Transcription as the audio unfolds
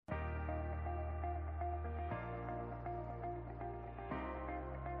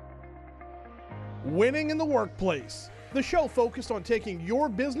Winning in the Workplace, the show focused on taking your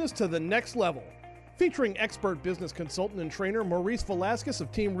business to the next level. Featuring expert business consultant and trainer Maurice Velasquez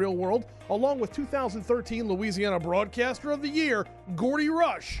of Team Real World, along with 2013 Louisiana Broadcaster of the Year, Gordy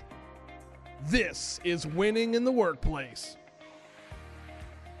Rush. This is Winning in the Workplace.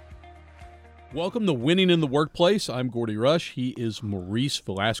 Welcome to Winning in the Workplace. I'm Gordy Rush. He is Maurice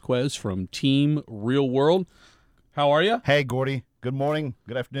Velasquez from Team Real World. How are you? Hey, Gordy. Good morning.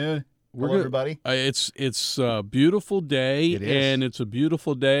 Good afternoon. Hello, everybody. It's a beautiful day, It is. and it's a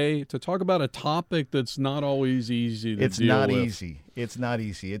beautiful day to talk about a topic that's not always easy to deal with. It's not easy. It's not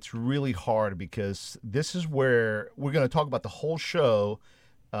easy. It's really hard because this is where we're going to talk about the whole show,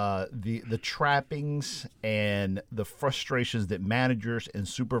 the trappings and the frustrations that managers and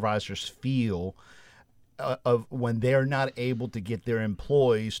supervisors feel of when they're not able to get their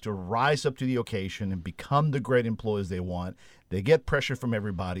employees to rise up to the occasion and become the great employees they want. They get pressure from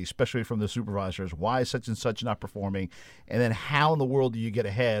everybody, especially from the supervisors. Why is such and such not performing? And then how in the world do you get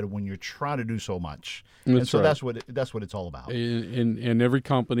ahead when you're trying to do so much? That's what it's all about. And every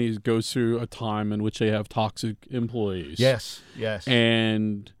company goes through a time in which they have toxic employees. Yes.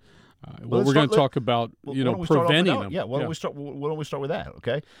 And we're going to talk about preventing them. Yeah. Why don't we start with that?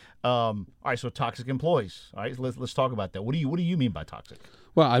 Okay. All right. So toxic employees. All right. Let's talk about that. What do you mean by toxic?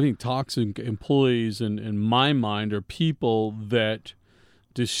 Well, I think toxic employees, in my mind, are people that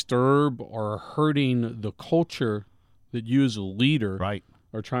disturb or are hurting the culture that you as a leader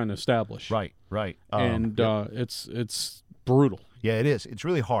are trying to establish. Right. It's brutal. Yeah, it is. It's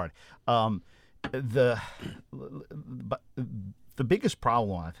really hard. The biggest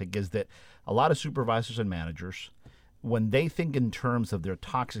problem, I think, is that a lot of supervisors and managers, when they think in terms of their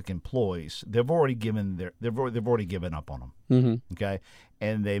toxic employees, they've already given up on them. Mm-hmm. Okay,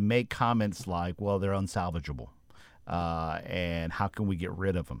 and they make comments like, "Well, they're unsalvageable," and how can we get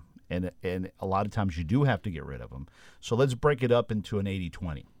rid of them? And a lot of times you do have to get rid of them. So let's break it up into an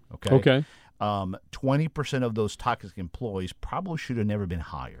 80-20. Okay. 20% of those toxic employees probably should have never been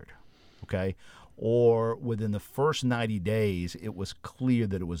hired. Okay. Or within the first 90 days, it was clear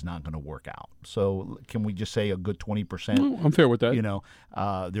that it was not going to work out. So can we just say a good 20%? Well, I'm fair with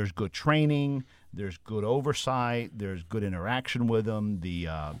that. There's good training, there's good oversight, there's good interaction with them. The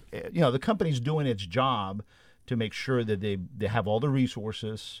company's doing its job to make sure that they have all the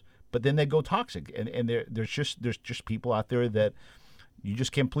resources, but then they go toxic, and there's just people out there that you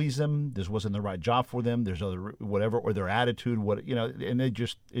just can't please them. This wasn't the right job for them. There's other whatever, or their attitude, and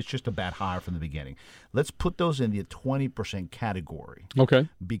it's just a bad hire from the beginning. Let's put those in the 20% category. Okay.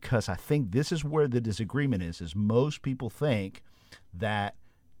 Because I think this is where the disagreement is most people think that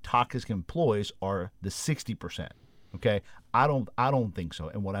toxic employees are the 60%. Okay. I don't think so.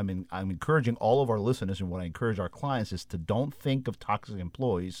 And what I'm encouraging all of our listeners, and what I encourage our clients, is to don't think of toxic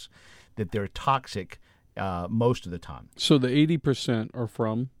employees that they're toxic most of the time. So the 80%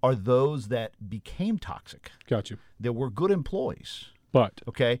 are those that became toxic. Got you. That were good employees. But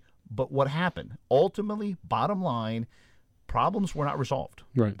what happened? Ultimately, bottom line, problems were not resolved.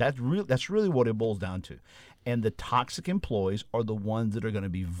 Right. That's really what it boils down to. And the toxic employees are the ones that are going to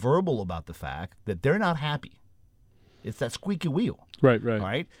be verbal about the fact that they're not happy. It's that squeaky wheel. Right. All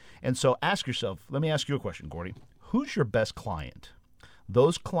right. And so ask yourself, let me ask you a question, Gordy. Who's your best client?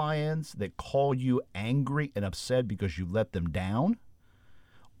 Those clients that call you angry and upset because you let them down,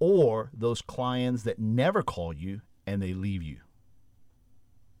 or those clients that never call you and they leave you?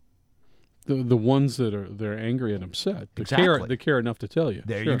 The ones they're angry and upset. Exactly. They care enough to tell you.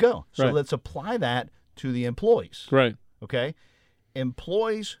 There you go. So let's apply that to the employees. Right. Okay?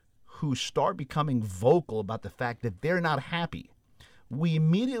 Employees who start becoming vocal about the fact that they're not happy, we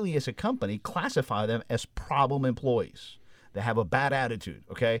immediately as a company classify them as problem employees. They have a bad attitude,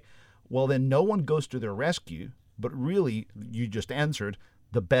 okay? Well, then no one goes to their rescue, but really, you just answered,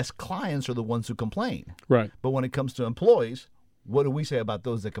 the best clients are the ones who complain. Right. But when it comes to employees, what do we say about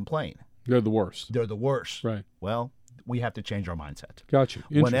those that complain? They're the worst. They're the worst. Right. Well, we have to change our mindset. Got you.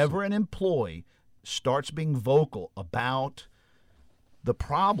 Whenever an employee starts being vocal about the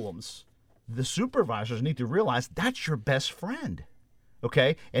problems, the supervisors need to realize that's your best friend.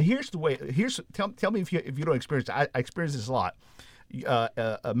 Okay, and here's the way. Tell me if you don't experience it. I experience this a lot.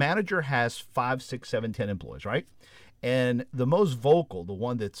 A manager has 5, 6, 7, 10 employees, right? And the most vocal, the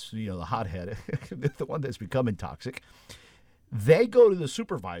one that's the hothead, the one that's becoming toxic, they go to the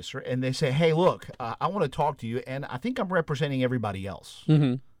supervisor and they say, "Hey, look, I want to talk to you, and I think I'm representing everybody else."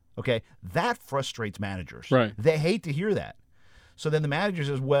 Mm-hmm. Okay, that frustrates managers. Right. They hate to hear that. So then the manager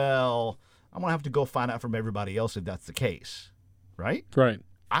says, "Well, I'm gonna have to go find out from everybody else if that's the case." Right? Right.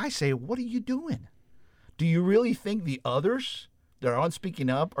 I say, what are you doing? Do you really think the others that aren't speaking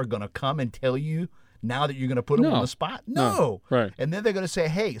up are going to come and tell you now that you're going to put them on the spot? No. Right. And then they're going to say,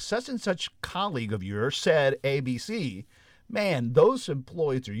 hey, such and such colleague of yours said ABC. Man, those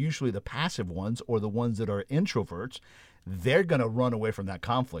employees are usually the passive ones or the ones that are introverts. They're going to run away from that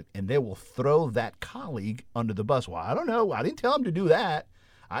conflict, and they will throw that colleague under the bus. Well, I don't know. I didn't tell him to do that.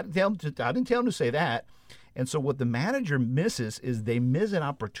 I didn't tell him to say that. And so what the manager misses is they miss an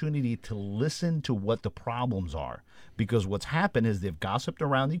opportunity to listen to what the problems are, because what's happened is they've gossiped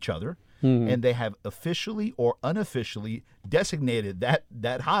around each other, and they have officially or unofficially designated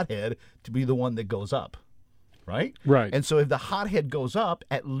that hothead to be the one that goes up. Right? Right. And so if the hothead goes up,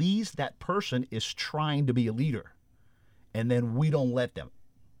 at least that person is trying to be a leader. And then we don't let them.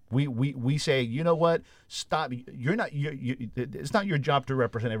 We say, you know what? Stop. You're not. It's not your job to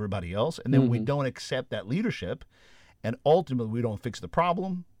represent everybody else. And then we don't accept that leadership. And ultimately, we don't fix the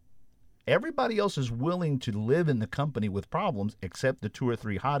problem. Everybody else is willing to live in the company with problems except the 2 or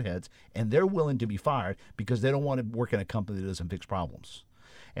 3 hotheads. And they're willing to be fired because they don't want to work in a company that doesn't fix problems.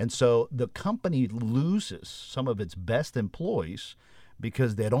 And so the company loses some of its best employees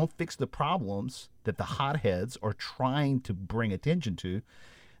because they don't fix the problems that the hotheads are trying to bring attention to.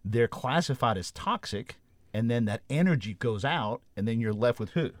 They're classified as toxic, and then that energy goes out, and then you're left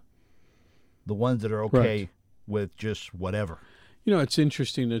with who? The ones that are okay with just whatever. You know, it's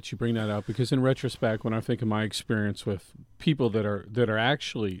interesting that you bring that up, because in retrospect, when I think of my experience with people that are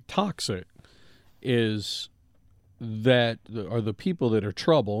actually toxic, is that are the people that are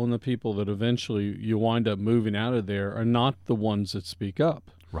trouble, and the people that eventually you wind up moving out of there are not the ones that speak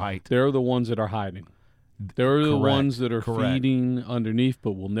up. Right. They're the ones that are hiding. They're the ones that are feeding underneath,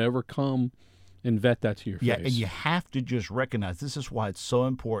 but will never come and vet that to your face. Yeah, and you have to just recognize, this is why it's so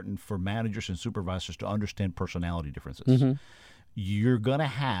important for managers and supervisors to understand personality differences. You're going to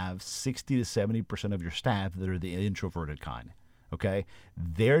have 60 to 70% of your staff that are the introverted kind, okay?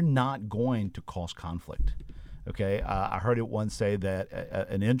 They're not going to cause conflict, okay? I heard it once say that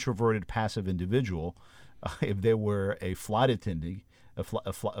an introverted passive individual, if they were a flight attendant, a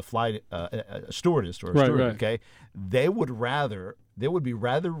stewardess or a steward, okay, they would be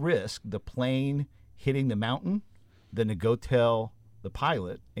rather risk the plane hitting the mountain than to go tell the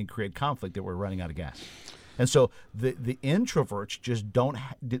pilot and create conflict that we're running out of gas. And so the introverts just don't.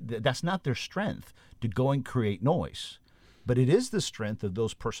 That's not their strength to go and create noise, but it is the strength of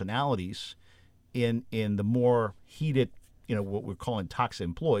those personalities in the more heated, what we're calling toxic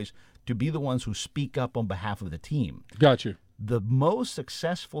employees, to be the ones who speak up on behalf of the team. Got you. The most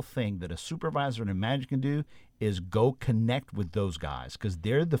successful thing that a supervisor and a manager can do is go connect with those guys, because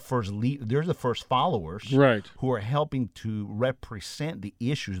they're the first they're the first followers, who are helping to represent the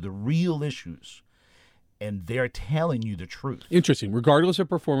issues, the real issues, and they're telling you the truth. Interesting. Regardless of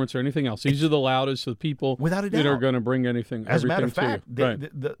performance or anything else, these are the loudest of the people without a doubt that are going to bring anything. As a matter of fact, to you.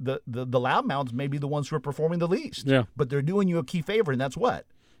 the loudmouths may be the ones who are performing the least. Yeah. But they're doing you a key favor, and that's what?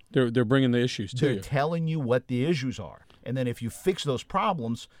 They're bringing the issues to you. They're telling you what the issues are. And then if you fix those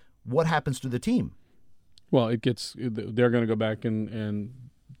problems, what happens to the team? Well, they're going to go back and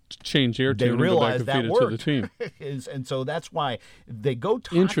change their tune. They realize and go back and that feed worked. it to the team. And so that's why they go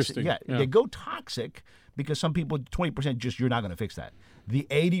toxic. Interesting. Yeah, they go toxic because some people, 20%, you're not going to fix that. The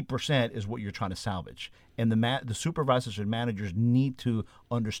 80% is what you're trying to salvage. And the supervisors and managers need to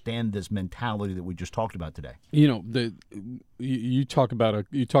understand this mentality that we just talked about today. You talked about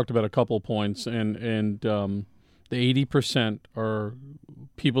a couple of points, and the 80% are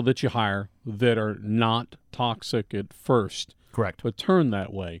people that you hire that are not toxic at first. Correct. But turn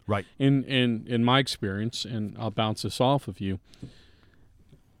that way. Right. In my experience, and I'll bounce this off of you,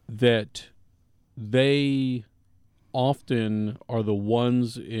 that they often are the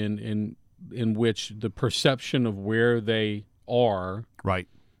ones in which the perception of where they are,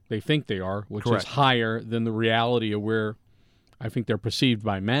 they think they are, which is higher than the reality of where I think they're perceived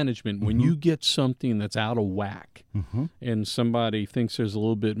by management. When you get something that's out of whack and somebody thinks there's a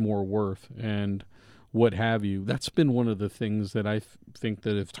little bit more worth and what have you, that's been one of the things that I think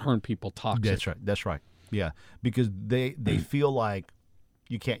that have turned people toxic. That's right. Yeah, because they feel like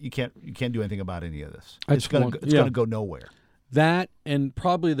you can't do anything about any of this. It's going to go nowhere. That, and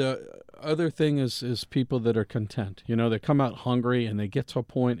probably the other thing is people that are content. They come out hungry and they get to a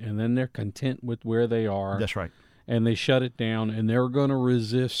point and then they're content with where they are. That's right. And they shut it down, and they're going to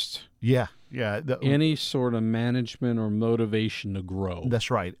resist any sort of management or motivation to grow.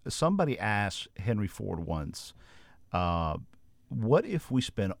 That's right. Somebody asked Henry Ford once, what if we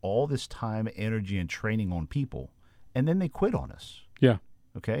spend all this time, energy, and training on people, and then they quit on us? Yeah.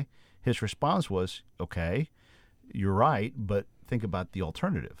 Okay? His response was, okay, you're right, but think about the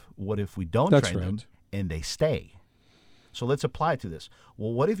alternative. What if we don't train them and they stay? So let's apply it to this.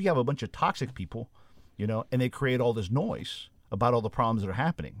 Well, what if you have a bunch of toxic people, and they create all this noise about all the problems that are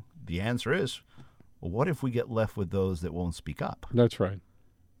happening? The answer is, well, what if we get left with those that won't speak up? That's right.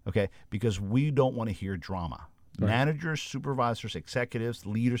 Okay, because we don't want to hear drama. Right. Managers, supervisors, executives,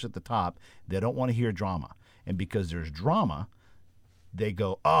 leaders at the top, they don't want to hear drama. And because there's drama, they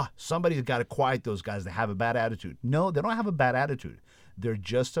go, somebody's got to quiet those guys that have a bad attitude. No, they don't have a bad attitude. They're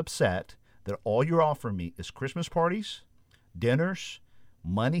just upset that all you're offering me is Christmas parties, dinners,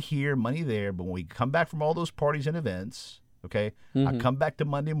 money here, money there. But when we come back from all those parties and events, okay, I come back to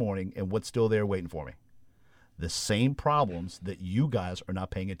Monday morning, and what's still there waiting for me? The same problems that you guys are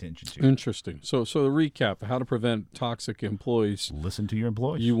not paying attention to. Interesting. So the recap, how to prevent toxic employees. Listen to your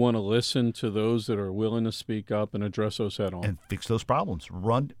employees. You want to listen to those that are willing to speak up and address those head on. And fix those problems.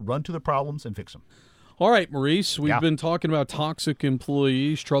 Run to the problems and fix them. All right, Maurice, we've been talking about toxic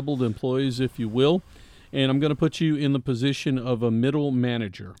employees, troubled employees, if you will. And I'm going to put you in the position of a middle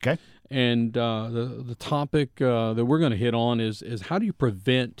manager. Okay. And the topic that we're going to hit on is how do you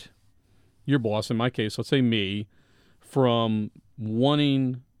prevent your boss, in my case, let's say me, from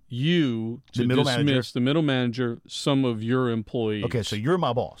wanting you to dismiss the middle manager, some of your employees. Okay, so you're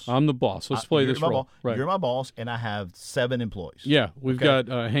my boss. I'm the boss. Let's play this role. Right. You're my boss, and I have 7 employees. Yeah, we've got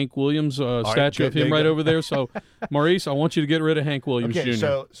Hank Williams, statue of him right over there. So, Maurice, I want you to get rid of Hank Williams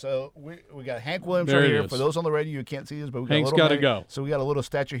Jr. So we got Hank Williams there right here. For those on the radio, you can't see this, but we got Hank's got to go. So we got a little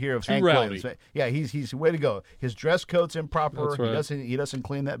statue here of Too Hank rowdy. Williams. Yeah, he's way to go. His dress coat's improper. That's right. He doesn't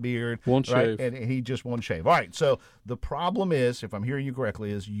clean that beard. Won't shave. And he just won't shave. All right. So the problem is, if I'm hearing you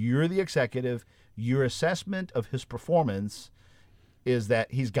correctly, is you're the executive. Your assessment of his performance is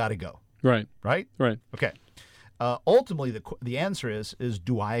that he's got to go. Right. Right? Right. Okay. Ultimately, the answer is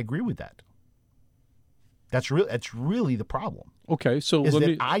do I agree with that? That's really the problem. Okay. So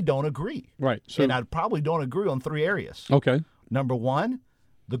I don't agree. Right. So, and I probably don't agree on 3 areas. Okay. Number 1,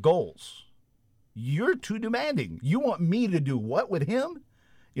 the goals. You're too demanding. You want me to do what with him?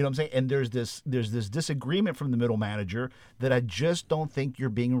 You know what I'm saying? And there's this disagreement from the middle manager that I just don't think you're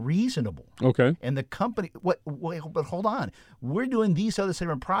being reasonable. Okay. And the company, but hold on. We're doing these other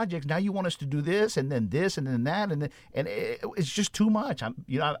 7 projects. Now you want us to do this and then that and it's just too much. I'm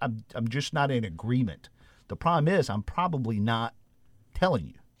just not in agreement. The problem is I'm probably not telling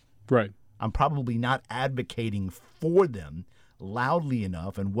you. Right. I'm probably not advocating for them loudly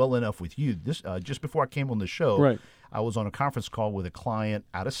enough and well enough with you. This just before I came on the show. Right. I was on a conference call with a client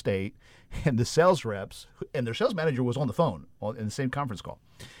out of state, and the sales reps and their sales manager was on the phone in the same conference call.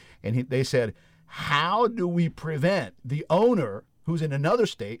 And they said, how do we prevent the owner who's in another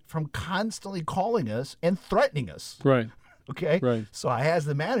state from constantly calling us and threatening us? Right. Okay? Right. So I asked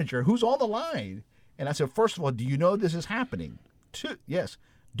the manager, who's on the line, and I said, first of all, do you know this is happening? 2, yes.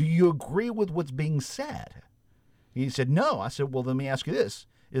 Do you agree with what's being said? He said, no. I said, well, let me ask you this.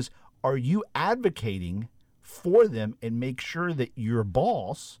 Are you advocating for them and make sure that your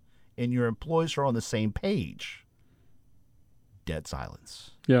boss and your employees are on the same page? Dead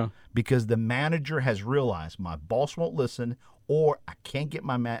silence. Yeah. Because the manager has realized my boss won't listen, or I can't get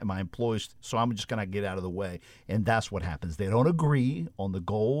my employees, so I'm just going to get out of the way. And that's what happens. They don't agree on the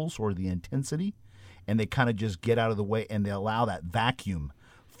goals or the intensity, and they kind of just get out of the way, and they allow that vacuum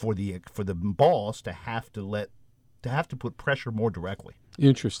for the boss to have to put pressure more directly.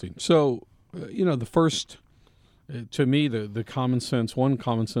 Interesting. So, the first, to me, the common sense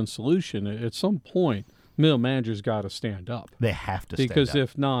solution, at some point, middle managers got to stand up. They have to stand up. Because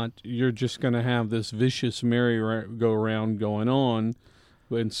if not, you're just going to have this vicious merry-go-round going on,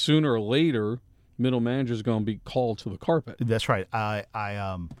 and sooner or later, middle managers going to be called to the carpet. That's right.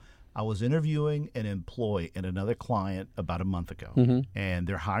 I was interviewing an employee and another client about a month ago, and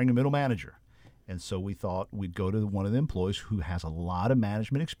they're hiring a middle manager. And so we thought we'd go to one of the employees who has a lot of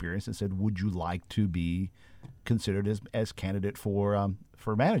management experience and said, would you like to be considered as candidate for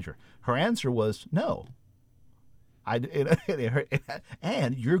manager? Her answer was no.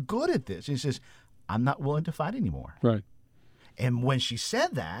 And you're good at this. She says, I'm not willing to fight anymore. Right. And when she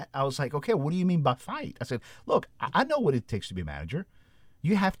said that, I was like, okay, what do you mean by fight? I said, look, I know what it takes to be a manager.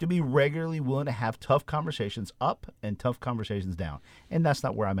 You have to be regularly willing to have tough conversations up and tough conversations down, and that's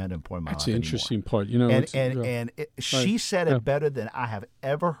not where I'm at in point in my life. That's the interesting part, She said it better than I have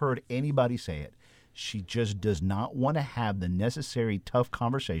ever heard anybody say it. She just does not want to have the necessary tough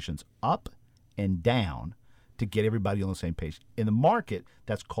conversations up and down to get everybody on the same page. In the market,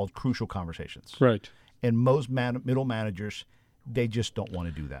 that's called crucial conversations. Right. And most middle managers, they just don't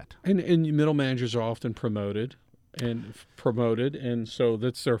want to do that. And middle managers are often promoted, and so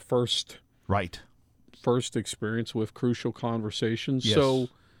that's their first experience with crucial conversations. Yes. So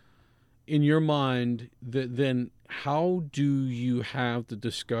in your mind, then how do you have the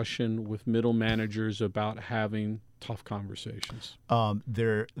discussion with middle managers about having tough conversations?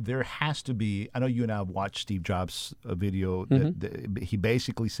 There has to be. I know you and I have watched Steve Jobs' video. That he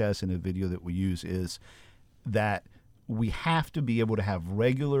basically says in a video that we use is that we have to be able to have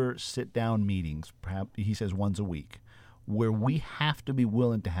regular sit-down meetings. Perhaps he says once a week, where we have to be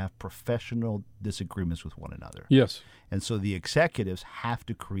willing to have professional disagreements with one another. Yes. And so the executives have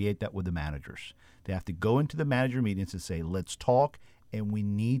to create that with the managers. They have to go into the manager meetings and say, let's talk, and we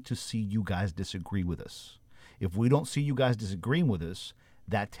need to see you guys disagree with us. If we don't see you guys disagreeing with us,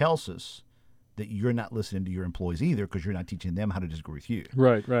 that tells us that you're not listening to your employees either, because you're not teaching them how to disagree with you.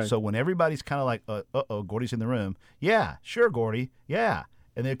 Right, right. So when everybody's kind of like, uh-oh, Gordy's in the room. Yeah, sure, Gordy. Yeah.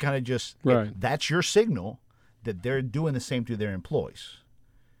 And they're kind of just, right. That's your signal that they're doing the same to their employees.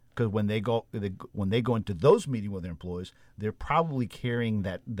 Because when they go into those meetings with their employees, they're probably carrying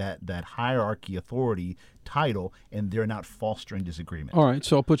that hierarchy authority title, and they're not fostering disagreement. All right,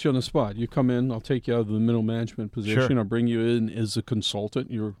 so I'll put you on the spot. You come in, I'll take you out of the middle management position. Sure. I'll bring you in as a consultant.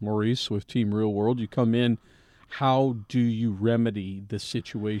 You're Maurice with Team Real World. You come in. How do you remedy the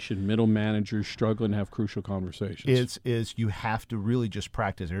situation? Middle managers struggling to have crucial conversations. Is you have to really just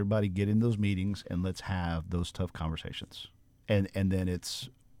practice. Everybody get in those meetings and let's have those tough conversations. And then it's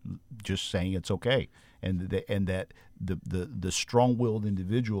just saying it's okay, and that the strong-willed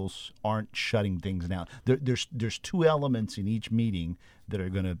individuals aren't shutting things down. There's two elements in each meeting that are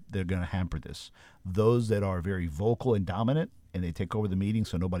gonna hamper this. Those that are very vocal and dominant, and they take over the meeting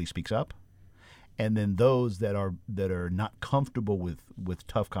so nobody speaks up, and then those that are not comfortable with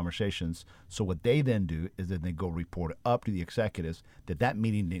tough conversations. So what they then do is that they go report up to the executives that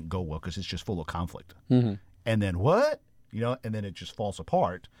meeting didn't go well because it's just full of conflict. Mm-hmm. And then what? And then it just falls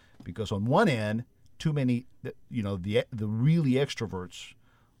apart because on one end, too many, the really extroverts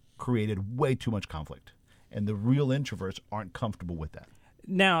created way too much conflict, and the real introverts aren't comfortable with that.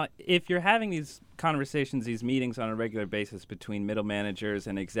 Now, if you're having these conversations, these meetings on a regular basis between middle managers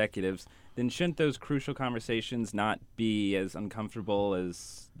and executives, then shouldn't those crucial conversations not be as uncomfortable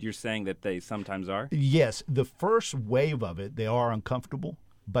as you're saying that they sometimes are? Yes, the first wave of it, they are uncomfortable.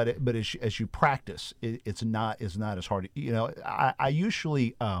 But as you practice, it's not as hard. I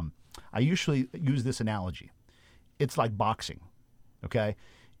usually use this analogy. It's like boxing, okay?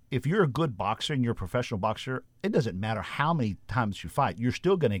 If you're a good boxer and you're a professional boxer, it doesn't matter how many times you fight. You're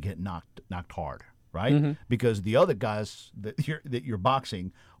still going to get knocked hard, right? Mm-hmm. Because the other guys that you're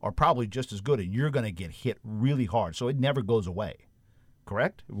boxing are probably just as good, and you're going to get hit really hard. So it never goes away.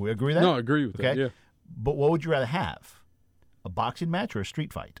 Correct? We agree with that? No, I agree with that. Yeah. But what would you rather have? A boxing match or a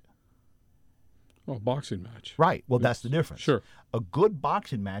street fight? Oh, a boxing match. Right. Well, that's the difference. Sure. A good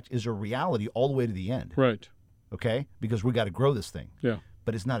boxing match is a reality all the way to the end. Right. Okay? Because we got to grow this thing. Yeah.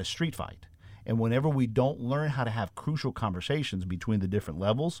 But it's not a street fight. And whenever we don't learn how to have crucial conversations between the different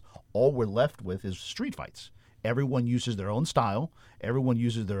levels, all we're left with is street fights. Everyone uses their own style. Everyone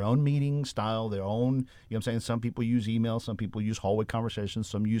uses their own meeting style, their own, you know what I'm saying? Some people use email, some people use hallway conversations,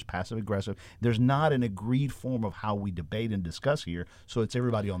 some use passive aggressive. There's not an agreed form of how we debate and discuss here, so it's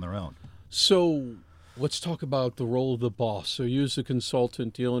everybody on their own. So let's talk about the role of the boss. So you as a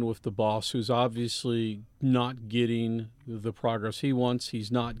consultant dealing with the boss who's obviously not getting the progress he wants,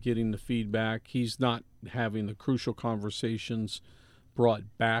 he's not getting the feedback, he's not having the crucial conversations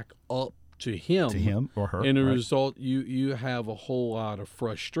brought back up to him or her. And as a right. result, you have a whole lot of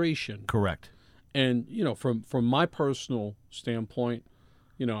frustration. Correct. And, from my personal standpoint,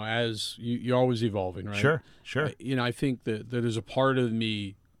 as you're always evolving, right? Sure. I think that there's a part of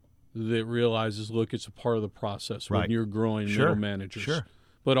me that realizes, look, it's a part of the process right. when you're growing middle managers. Sure.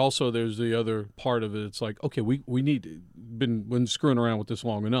 But also there's the other part of it. It's like, okay, we need been screwing around with this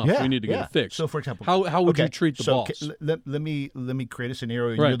long enough. Yeah, we need to get it fixed. So, for example, how would you treat the boss? Let me create a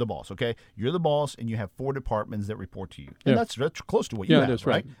scenario. Right. You're the boss, okay? You're the boss, and you have 4 departments that report to you, and that's close to what you have, that's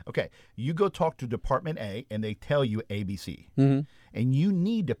right? right. Okay, you go talk to Department A, and they tell you ABC, Mm-hmm. and you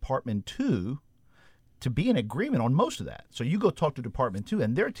need Department 2 to be in agreement on most of that. So you go talk to Department 2,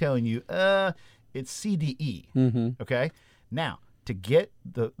 and they're telling you, it's CDE, Mm-hmm. okay? Now, to get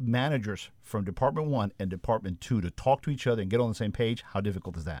the managers from Department 1 and Department 2 to talk to each other and get on the same page, how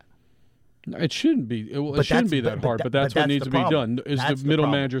difficult is that? It shouldn't be. It shouldn't be that hard, but that's what needs to be done. Is the middle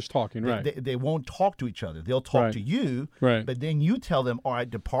managers talking, right? They won't talk to each other. They'll talk to you, right? But then you tell them, all right,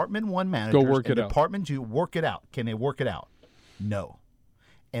 Department 1 managers go work it out. Department 2, work it out. Can they work it out? No.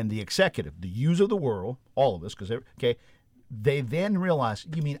 And the executive, the user of the world, all of us, they then realize,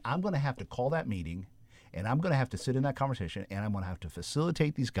 you mean I'm going to have to call that meeting, and I'm going to have to sit in that conversation, and I'm going to have to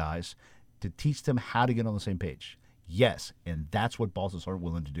facilitate these guys to teach them how to get on the same page. Yes, and that's what bosses aren't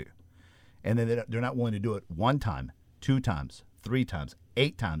willing to do. And then they're not willing to do it 1 time, 2 times, 3 times,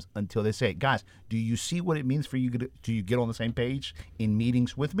 8 times until they say, guys, do you see what it means for you to get on the same page in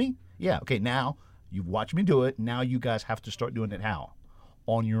meetings with me? Yeah. Okay. Now you've watched me do it. Now you guys have to start doing it how?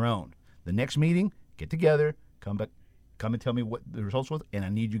 On your own. The next meeting, get together, come and tell me what the results was, and I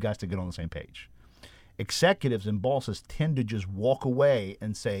need you guys to get on the same page. Executives and bosses tend to just walk away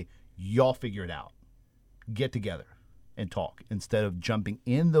and say, y'all figure it out. Get together and talk, instead of jumping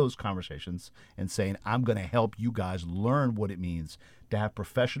in those conversations and saying, I'm going to help you guys learn what it means to have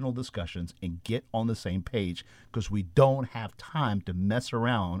professional discussions and get on the same page, because we don't have time to mess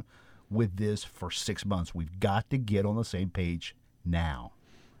around with this for 6 months. We've got to get on the same page now.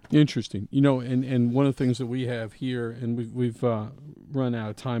 Interesting. And one of the things that we have here, and we've run out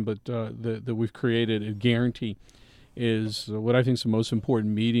of time, but that we've created a guarantee is what I think is the most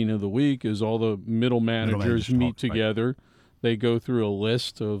important meeting of the week is all the middle managers meet together. Right. They go through a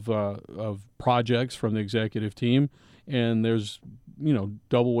list of projects from the executive team, and there's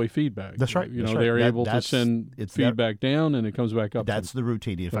double-way feedback. That's right. They're able to send feedback down, and it comes back up. That's the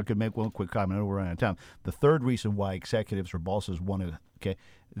routine. If I could make one quick comment, I know we're running out of time. The third reason why executives or bosses want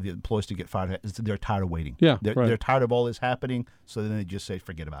the employees to get fired is they're tired of waiting. Yeah, they're tired of all this happening, so then they just say,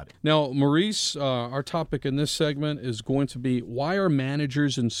 forget about it. Now, Maurice, our topic in this segment is going to be, why are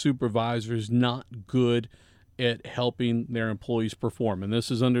managers and supervisors not good at helping their employees perform? And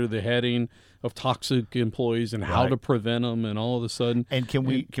this is under the heading of toxic employees and how to prevent them, and all of a sudden. And can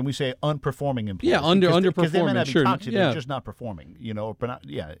we say unperforming employees? Yeah, underperforming. Because they may not be toxic, they're just not performing.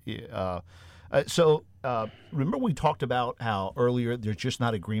 So remember we talked about how earlier there's just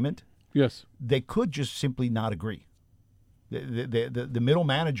not agreement? Yes. They could just simply not agree. The middle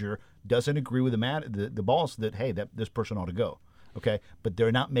manager doesn't agree with the boss that, hey, this person ought to go. Okay, but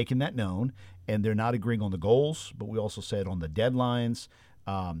they're not making that known, and they're not agreeing on the goals, but we also said on the deadlines,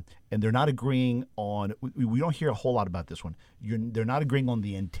 and they're not agreeing on, we don't hear a whole lot about this one, they're not agreeing on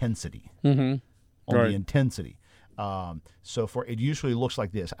the intensity. Mm-hmm. The intensity. So it usually looks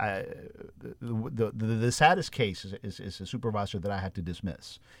like this. The saddest case is a supervisor that I had to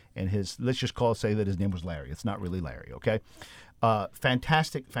dismiss, and let's just say that his name was Larry. It's not really Larry, okay?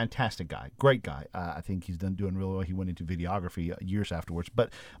 Fantastic guy, great guy. I think he's doing really well. He went into videography years afterwards,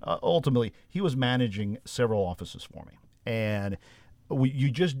 but ultimately he was managing several offices for me, and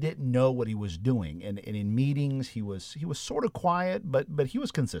you just didn't know what he was doing. And in meetings he was sort of quiet, but he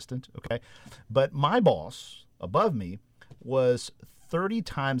was consistent, okay? But my boss above me was 30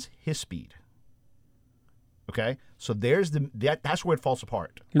 times his speed. Okay, so that's where it falls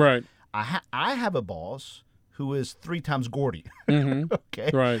apart. Right. I have a boss who is 3 times Gordy. Mm-hmm.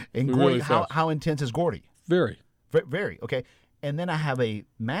 Okay, right. And Gordy, really how intense is Gordy? Very. Very. Okay, and then I have a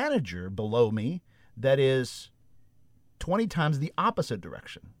manager below me that is 20 times the opposite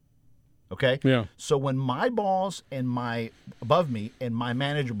direction. Okay. Yeah. So when my boss and my above me and my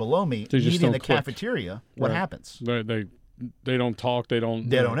manager below me meet in the cafeteria, what happens? They don't talk. They don't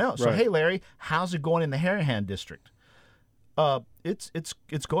know. So hey, Larry, how's it going in the Harahan district?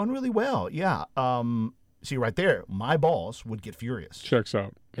 It's going really well. Yeah. See right there, my boss would get furious. Checks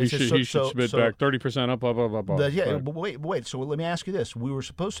out. He should submit back 30% up. But wait. So let me ask you this: we were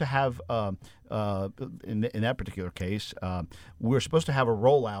supposed to have, in that particular case, we were supposed to have a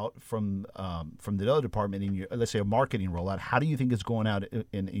rollout from the other department let's say a marketing rollout. How do you think it's going out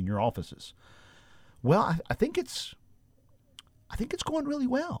in your offices? Well, I think it's going really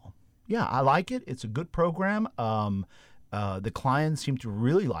well. Yeah, I like it. It's a good program. The clients seem to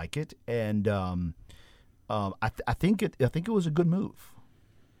really like it, and I think it was a good move.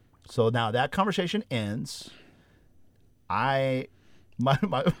 So now that conversation ends. My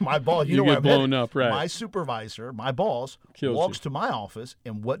boss, you get blown up, right? My supervisor, my boss, walks to my office,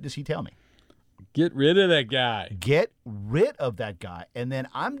 and what does he tell me? Get rid of that guy. Get rid of that guy. And then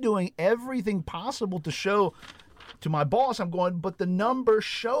I'm doing everything possible to show to my boss, I'm going, but the numbers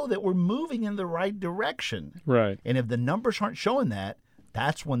show that we're moving in the right direction. Right. And if the numbers aren't showing that,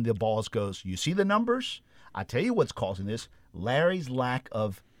 that's when the boss goes, you see the numbers? I tell you what's causing this. Larry's lack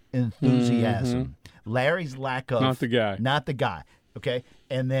of enthusiasm. Mm-hmm. Larry's lack of... Not the guy. Okay?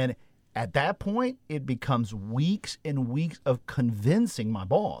 And then at that point, it becomes weeks and weeks of convincing my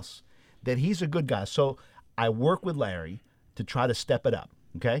boss that he's a good guy. So I work with Larry to try to step it up.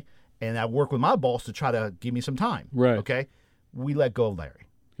 Okay? And I work with my boss to try to give me some time. Right. Okay? We let go of Larry.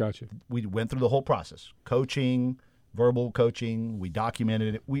 Gotcha. We went through the whole process. Coaching, verbal coaching. We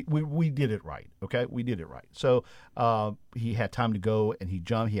documented it. We did it right. Okay, we did it right. So he had time to go, and he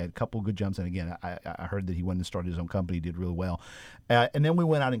jumped. He had a couple of good jumps, and again, I heard that he went and started his own company. Did really well, and then we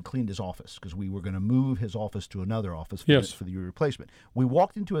went out and cleaned his office because we were going to move his office to another office for the replacement. We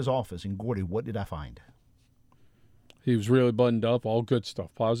walked into his office, and Gordy, what did I find? He was really buttoned up, all good stuff,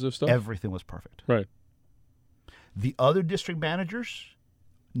 positive stuff. Everything was perfect. Right. The other district managers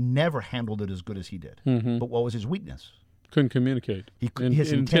never handled it as good as he did. Mm-hmm. But what was his weakness? Couldn't communicate.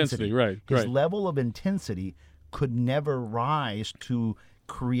 His intensity. Right. His level of intensity could never rise to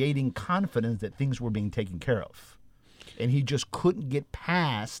creating confidence that things were being taken care of. And he just couldn't get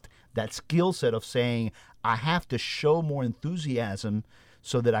past that skill set of saying, I have to show more enthusiasm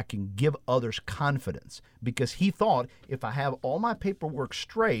so that I can give others confidence. Because he thought, if I have all my paperwork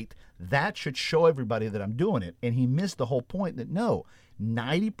straight, that should show everybody that I'm doing it. And he missed the whole point that no,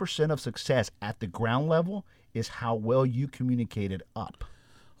 90% of success at the ground level is how well you communicate it up.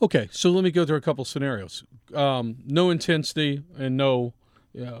 Okay, so let me go through a couple scenarios. No intensity and no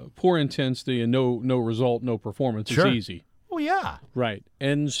poor intensity and no result, no performance. Sure. It's easy. Oh, yeah. Right.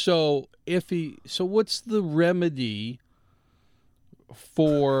 And so what's the remedy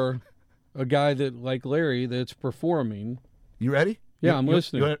for a guy that like Larry that's performing? You ready? Yeah, I'm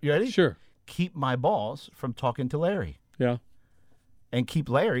listening. You ready? Sure. Keep my boss from talking to Larry. Yeah. And keep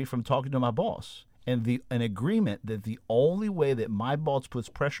Larry from talking to my boss. And an agreement that the only way that my boss puts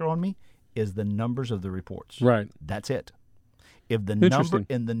pressure on me is the numbers of the reports. Right. That's it. If the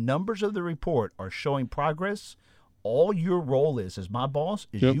numbers of the report are showing progress, all your role is as my boss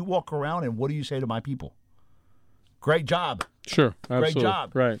is you walk around and what do you say to my people? Great job. Sure. Absolutely. Great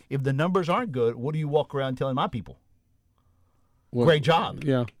job. Right. If the numbers aren't good, what do you walk around telling my people? Well, great job.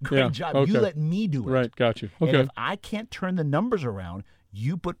 Yeah. Great job. Okay. You let me do it. Right. Got you. Okay. And if I can't turn the numbers around,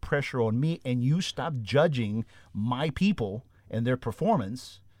 you put pressure on me and you stop judging my people and their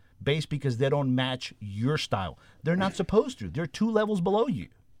performance based because they don't match your style. They're not supposed to. They're 2 levels below you.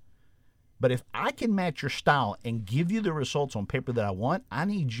 But if I can match your style and give you the results on paper that I want, I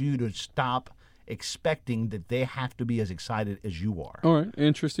need you to stop expecting that they have to be as excited as you are. All right.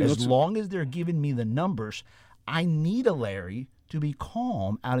 Interesting. As long as they're giving me the numbers, I need a Larry to be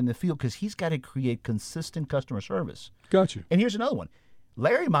calm out in the field because he's got to create consistent customer service. Got you. And here's another one.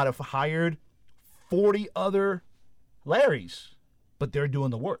 Larry might have hired 40 other Larrys, but they're doing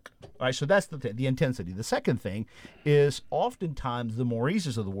the work. All right, so that's the intensity. The second thing is oftentimes the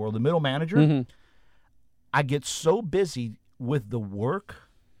Maurices of the world, the middle manager, I get so busy with the work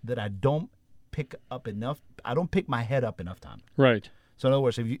that I don't pick my head up enough time. Right. So in other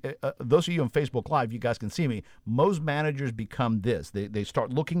words, if you, those of you on Facebook Live, you guys can see me. Most managers become this. They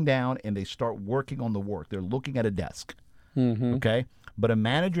start looking down and they start working on the work. They're looking at a desk. Mm-hmm. Okay? But a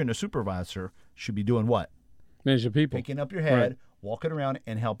manager and a supervisor should be doing what? Managing people. Picking up your head, Right. walking around,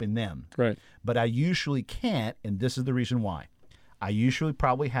 and helping them. Right. But I usually can't, and this is the reason why. I usually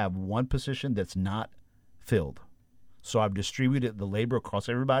probably have one position that's not filled. So I've distributed the labor across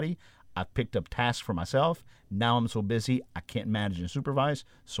everybody. I've picked up tasks for myself. Now I'm so busy I can't manage and supervise.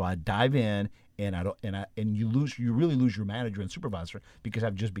 So I dive in, and you really lose your manager and supervisor because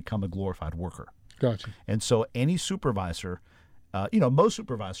I've just become a glorified worker. Gotcha. And so any supervisor, most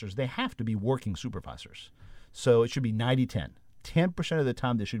supervisors, they have to be working supervisors. So it should be 90-10. 10% of the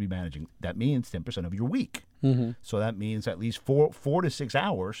time they should be managing. That means 10% of your week. Mm-hmm. So that means at least 4 to 6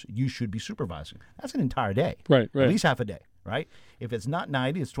 hours you should be supervising. That's an entire day. Right. At least half a day, right? If it's not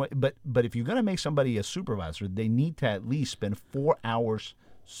 90, it's 20. But if you're going to make somebody a supervisor, they need to at least spend 4 hours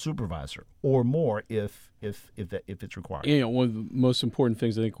supervisor or more if it's required. One of the most important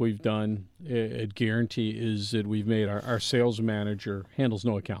things I think we've done at Guarantee is that we've made our sales manager handles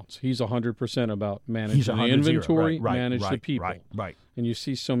no accounts. He's 100% about managing the inventory, manage the people. Right. And you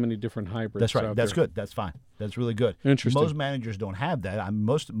see so many different hybrids. That's right. out That's there. good. That's fine. That's really good. Interesting. Most managers don't have that.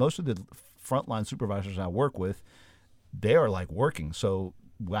 Most of the frontline supervisors I work with, they are like working. So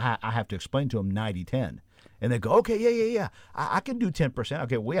I have to explain to them 90-10. And they go, okay, yeah. I can do 10%.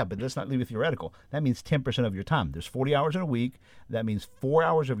 Okay, well, yeah, but let's not leave it theoretical. That means 10% of your time. There's 40 hours in a week. That means 4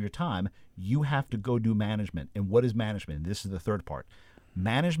 hours of your time you have to go do management. And what is management? This is the third part.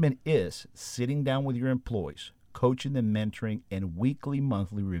 Management is sitting down with your employees, coaching them, mentoring, and weekly,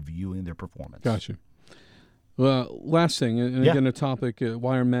 monthly reviewing their performance. Gotcha. Well, last thing, and again, a topic,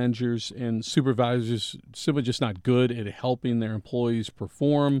 why are managers and supervisors simply just not good at helping their employees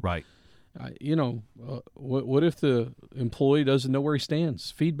perform? Right. What if the employee doesn't know where he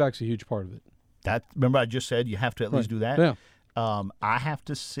stands? Feedback's a huge part of it. Remember I just said you have to at least do that? Yeah. I have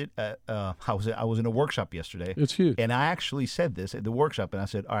to sit at, I was in a workshop yesterday. It's huge. And I actually said this at the workshop, and I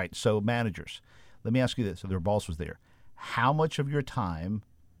said, all right, so managers, let me ask you this. So their boss was there. How much of your time,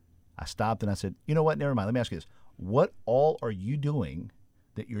 I stopped and I said, you know what, never mind. Let me ask you this. What all are you doing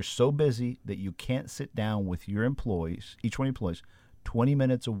that you're so busy that you can't sit down with your employees, each one of your employees, 20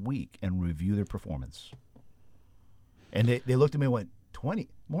 minutes a week and review their performance? And they looked at me and went, 20?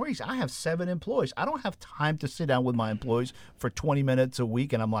 Maurice, I have 7 employees. I don't have time to sit down with my employees for 20 minutes a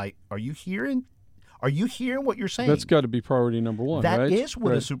week. And I'm like, are you hearing what you're saying? That's got to be priority number one, That right? is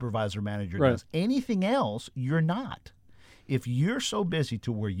what a supervisor manager does. Anything else, you're not. If you're so busy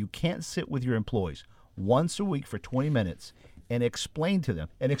to where you can't sit with your employees once a week for 20 minutes and explain to them,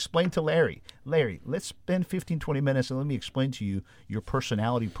 and explain to Larry, let's spend 15, 20 minutes and let me explain to you your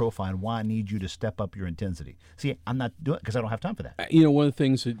personality profile and why I need you to step up your intensity. See, I'm not doing it because I don't have time for that. You know, one of the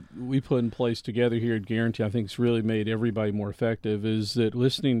things that we put in place together here at Guarantee, I think it's really made everybody more effective, is that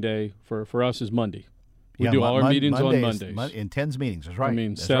listening day for us is Monday. We do all our meetings on Mondays. Intense meetings, that's right. I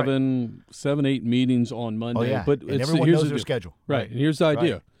mean, that's seven, 8 meetings on Monday. Oh, yeah. But and everyone knows their schedule. Right. And here's the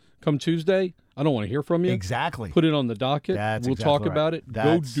idea. Right. Come Tuesday, I don't want to hear from you. Exactly. Put it on the docket. We'll talk about it.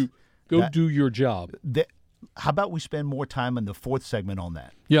 Go do your job. How about we spend more time in the 4th segment on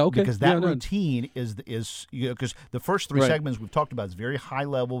that? Yeah, okay. Because that routine is because the first 3 segments we've talked about is very high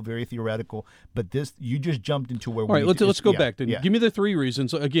level, very theoretical. But this, you just jumped into where. All right, let's go back then. Yeah. Give me the 3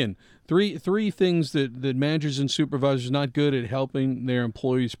 reasons. Again, three things that managers and supervisors are not good at helping their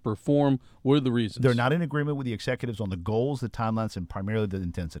employees perform. What are the reasons? They're not in agreement with the executives on the goals, the timelines, and primarily the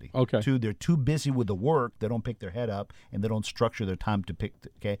intensity. Okay. 2, they're too busy with the work. They don't pick their head up, and they don't structure their time to pick.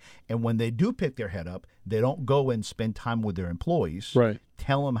 Okay. And when they do pick their head up, they don't go and spend time with their employees. Right.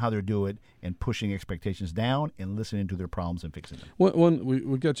 Tell them how they're doing and pushing expectations down and listening to their problems and fixing them.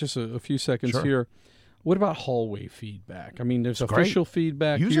 We've got just a few seconds here. What about hallway feedback? I mean, there's official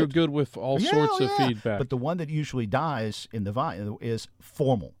feedback. You're good with all sorts of feedback. But the one that usually dies in the vine is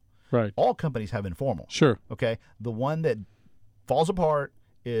formal. Right. All companies have informal. Sure. Okay. The one that falls apart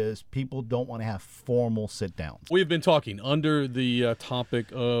is people don't want to have formal sit-downs. We've been talking under the topic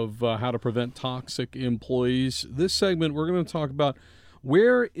of how to prevent toxic employees. This segment, we're going to talk about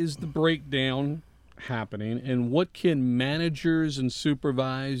where is the breakdown happening and what can managers and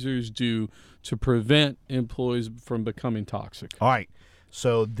supervisors do to prevent employees from becoming toxic. All right.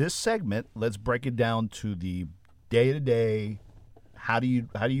 So this segment, let's break it down to the day-to-day. How do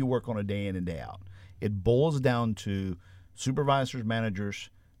you work on a day in and day out? It boils down to supervisors,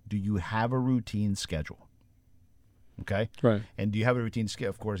 managers, do you have a routine schedule? Okay? Right. And do you have a routine schedule?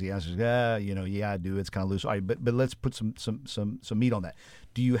 Of course, the answer is, I do. It's kind of loose. All right, but let's put some meat on that.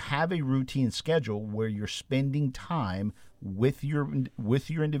 Do you have a routine schedule where you're spending time with your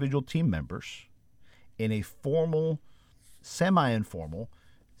individual team members in a formal, semi-informal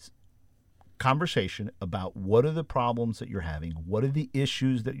conversation about what are the problems that you're having, what are the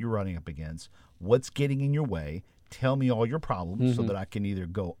issues that you're running up against, what's getting in your way? Tell me all your problems so that I can either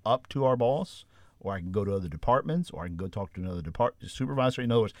go up to our boss or I can go to other departments or I can go talk to another supervisor.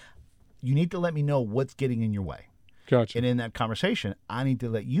 In other words, you need to let me know what's getting in your way. Gotcha. And in that conversation, I need to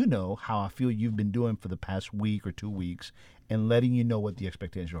let you know how I feel you've been doing for the past week or 2 weeks and letting you know what the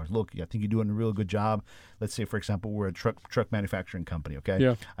expectations are. Look, I think you're doing a really good job. Let's say, for example, we're a truck manufacturing company, okay?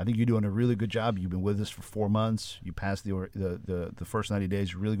 Yeah. I think you're doing a really good job. You've been with us for 4 months. You passed the first 90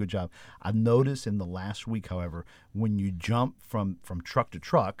 days. Really good job. I've noticed in the last week, however, when you jump from truck to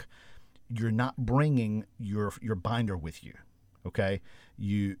truck, you're not bringing your binder with you. Okay,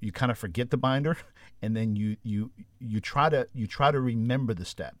 you kind of forget the binder, and then you try to remember the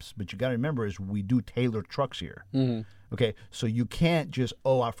steps. But you got to remember is we do tailored trucks here. Mm-hmm. Okay, so you can't just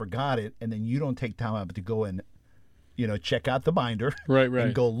I forgot it, and then you don't take time out to go and check out the binder right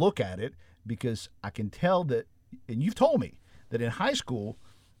and go look at it, because I can tell that, and you've told me that in high school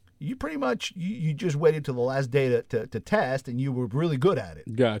you pretty much you just waited till the last day to test, and you were really good at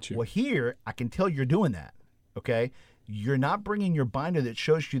it. Gotcha. Well, here I can tell you're doing that. Okay. You're not bringing your binder that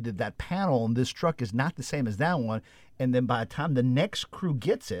shows you that panel on this truck is not the same as that one. And then by the time the next crew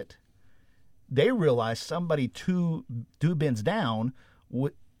gets it, they realize somebody two bins down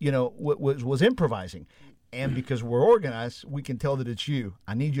was improvising. And because we're organized, we can tell that it's you.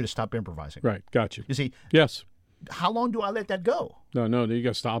 I need you to stop improvising. Right. Gotcha. You see? Yes. How long do I let that go? No, you got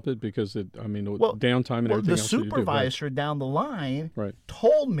to stop it because downtime and everything else. The supervisor down the line right.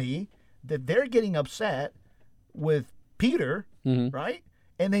 told me that they're getting upset with Peter, right?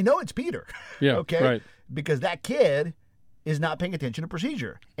 And they know it's Peter. Yeah. Okay. Right. Because that kid is not paying attention to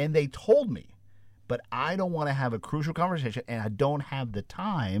procedure. And they told me. But I don't want to have a crucial conversation, and I don't have the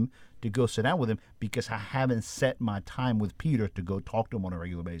time to go sit down with him because I haven't set my time with Peter to go talk to him on a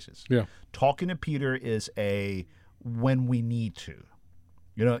regular basis. Yeah. Talking to Peter is a when we need to.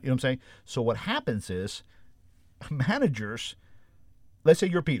 You know what I'm saying? So what happens is managers, let's say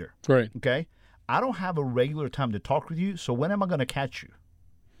you're Peter. Right. Okay? I don't have a regular time to talk with you, so when am I going to catch you?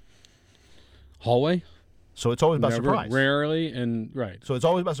 Hallway? So it's always about Never, surprise. Rarely, and right. So it's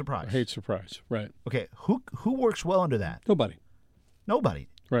always about surprise. I hate surprise. Right. Okay, who works well under that? Nobody. Nobody,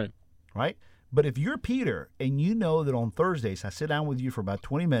 Right. right? But if you're Peter and you know that on Thursdays I sit down with you for about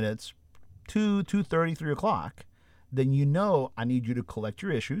 20 minutes, 2:30, 3 o'clock, then you know I need you to collect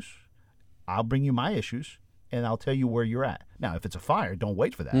your issues. I'll bring you my issues, and I'll tell you where you're at. Now, if it's a fire, don't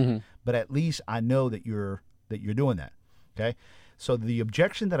wait for that. Mm-hmm. But at least I know that you're doing that. Okay. So the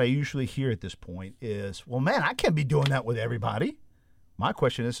objection that I usually hear at this point is, well, man, I can't be doing that with everybody. My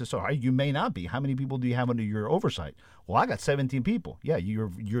question is, all right, you may not be. How many people do you have under your oversight? Well, I got 17 people. Yeah,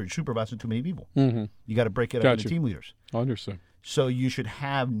 you're supervising too many people. Mm-hmm. You got to break it up Gotcha. into team leaders. I understand. So you should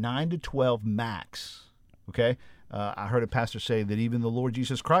have 9 to 12 max. Okay. I heard a pastor say that even the Lord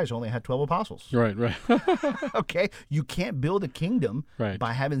Jesus Christ only had 12 apostles. Right. Right. Okay. You can't build a kingdom Right.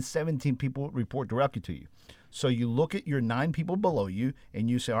 by having 17 people report directly to you. So you look at your 9 people below you and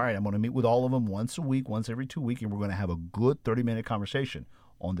you say, all right, I'm going to meet with all of them once a week, once every 2 weeks, and we're going to have a good 30-minute conversation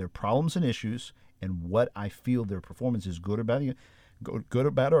on their problems and issues and what I feel their performance is good or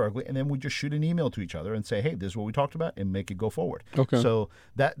bad or ugly. And then we just shoot an email to each other and say, hey, this is what we talked about, and make it go forward. Okay. So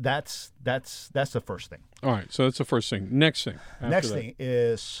that's the first thing. All right. So that's the first thing. Next thing. Next thing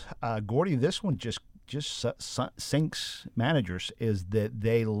is, Gordy, this one just sinks managers, is that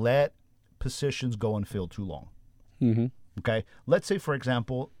they let positions go unfilled too long. Mm-hmm. Okay. Let's say, for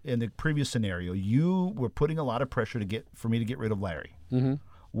example, in the previous scenario, you were putting a lot of pressure for me to get rid of Larry. Mm-hmm.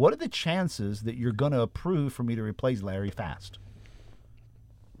 What are the chances that you're going to approve for me to replace Larry fast?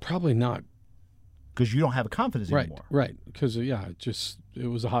 Probably not. Because you don't have confidence Right. anymore. Right. Because it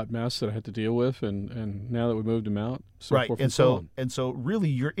was a hot mess that I had to deal with, and now that we moved him out, so Right. forth And so so on. and so really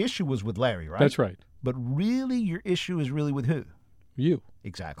your issue was with Larry, right? That's right. But really your issue is really with who? You.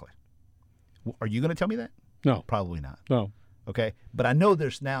 Exactly. Are you going to tell me that? No. Probably not. No. Okay, but I know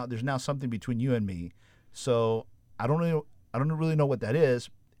there's now something between you and me, so I don't really know what that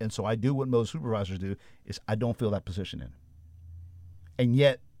is, and so I do what most supervisors do, is I don't fill that position in, and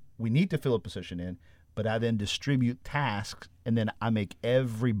yet we need to fill a position in, but I then distribute tasks, and then I make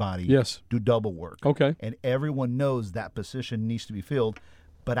everybody Yes. do double work. Okay. And everyone knows that position needs to be filled,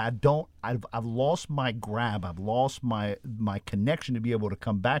 but I've lost my grab. I've lost my connection to be able to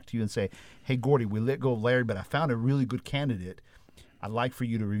come back to you and say, hey, Gordy, we let go of Larry, but I found a really good candidate. I'd like for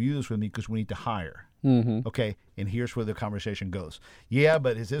you to review this with me because we need to hire. Mm-hmm. Okay, and here's where the conversation goes. Yeah,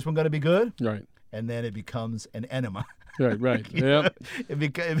 but is this one going to be good? Right. And then it becomes an enema. Right. Right. Yep. It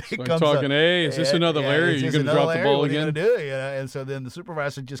becomes talking, hey, is this another Larry? Are you going to drop the ball again? What are you going to do? And so then the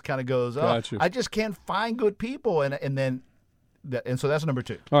supervisor just kind of goes, oh, Gotcha. I just can't find good people. And so that's number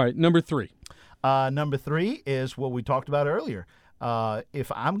 2. All right. Number 3. Number 3 is what we talked about earlier.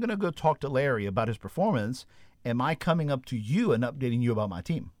 If I'm going to go talk to Larry about his performance, am I coming up to you and updating you about my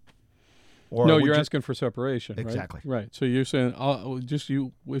team? Or No, you're asking for separation. Exactly. Right. So you're saying, just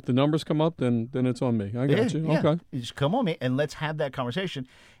you. If the numbers come up, then it's on me. I got you. Yeah. Okay. You just come on me and let's have that conversation.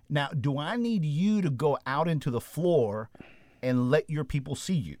 Now, do I need you to go out into the floor and let your people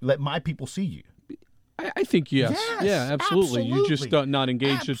see you? Let my people see you? I think yes. Yes, Yeah, absolutely. You just absolutely. Not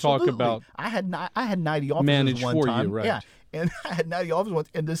engaged to talk about. I had 90 officers Manage one for time. you, right. Yeah, and I had 90 officers once,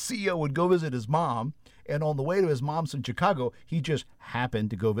 and the CEO would go visit his mom, and on the way to his mom's in Chicago, he just happened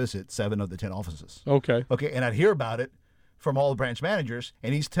to go visit 7 of the 10 offices. Okay. Okay, and I'd hear about it from all the branch managers,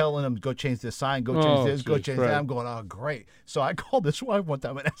 and he's telling them, go change this sign, go change this, go change that. I'm going, oh, great. So I called this wife one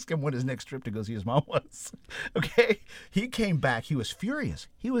time and asked him when his next trip to go see his mom was. Okay? He came back. He was furious.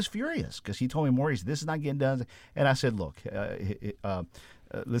 Because he told me, Maurice, this is not getting done. And I said, look,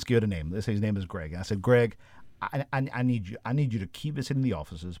 let's give it a name. Let's say his name is Greg. And I said, Greg, I need you to keep visiting the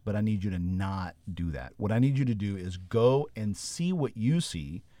offices, but I need you to not do that. What I need you to do is go and see what you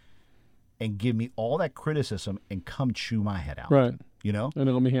see and give me all that criticism and come chew my head out. Right. You know? And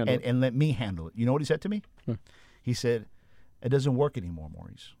let me handle it. And let me handle it. You know what he said to me? Huh. He said, it doesn't work anymore,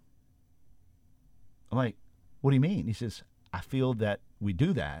 Maurice. I'm like, what do you mean? He says, I feel that we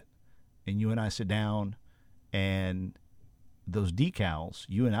do that, and you and I sit down, and those decals,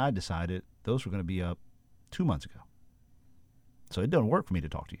 you and I decided those were going to be up 2 months ago. So it doesn't work for me to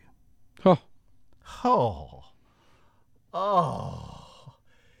talk to you. Huh. Oh.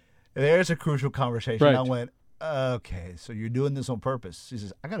 There's a crucial conversation. Right. I went, okay, so you're doing this on purpose. He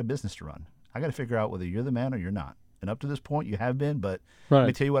says, I got a business to run. I got to figure out whether you're the man or you're not. And up to this point, you have been, but let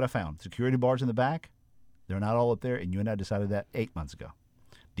me tell you what I found. Security bars in the back, they're not all up there, and you and I decided that 8 months ago.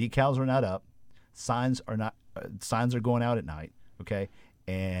 Decals are not up. Signs are going out at night, okay?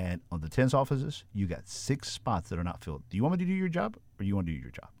 And on the 10 offices, you got 6 spots that are not filled. Do you want me to do your job, or you want to do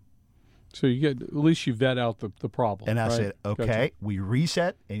your job? So you get, at least you vet out the problem. And I right? said, okay. Gotcha. We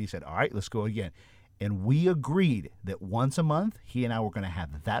reset, and he said, all right, let's go again. And we agreed that once a month, he and I were going to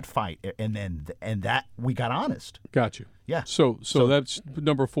have that fight, and that we got honest. Got you. Yeah. So that's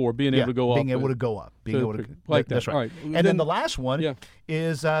number 4, being able to go up. Being able to go up. Being able to like that. That's right. All right. And then the last one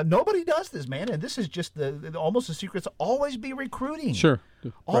is nobody does this, man. And this is just almost the secret. Always be recruiting. Sure.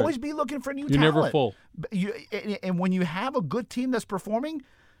 Always be looking for new talent. You're never full. And when you have a good team that's performing,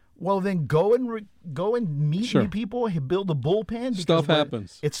 well, then go and meet new people. Build a bullpen. Stuff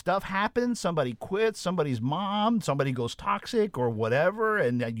happens. Stuff happens. Somebody quits. Somebody's mom. Somebody goes toxic or whatever,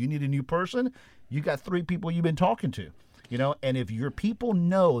 and you need a new person. You got 3 people you've been talking to. And if your people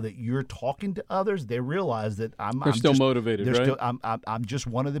know that you're talking to others, they realize that I'm still motivated. They're right? still. I'm just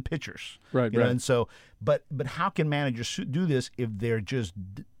one of the pitchers. Right. Right. And so, but how can managers do this if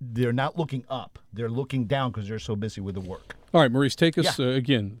they're not looking up? They're looking down because they're so busy with the work. All right, Maurice, take us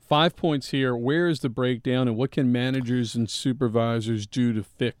again. 5 points here. Where is the breakdown, and what can managers and supervisors do to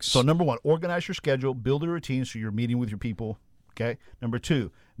fix? So, number 1, organize your schedule, build a routine so you're meeting with your people. Okay. Number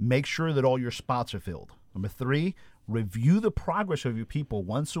 2, make sure that all your spots are filled. Number 3, review the progress of your people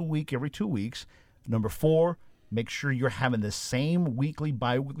once a week, every 2 weeks. Number 4, make sure you're having the same weekly,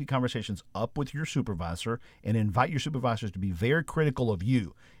 bi-weekly conversations up with your supervisor, and invite your supervisors to be very critical of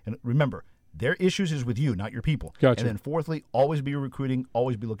you. And remember, their issues is with you, not your people. Gotcha. And then 4thly, always be recruiting,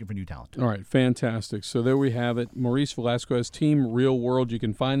 always be looking for new talent. All right, fantastic. So there we have it. Maurice Velasquez, Team Real World. You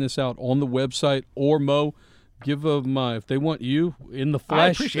can find this out on the website, or Mo, give them, if they want you in the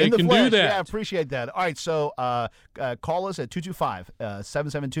flesh, they can do that. Yeah, I appreciate that. All right, so call us at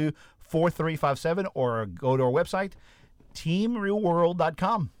 225-772-4357 or go to our website,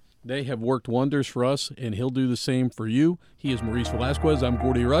 teamrealworld.com. They have worked wonders for us, and he'll do the same for you. He is Maurice Velasquez. I'm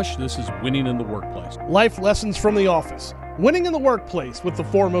Gordy Rush. This is Winning in the Workplace. Life lessons from the office. Winning in the workplace with the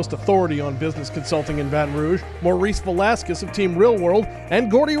foremost authority on business consulting in Baton Rouge, Maurice Velasquez of Team Real World, and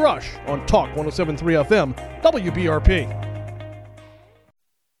Gordy Rush on Talk 107.3 FM, WBRP.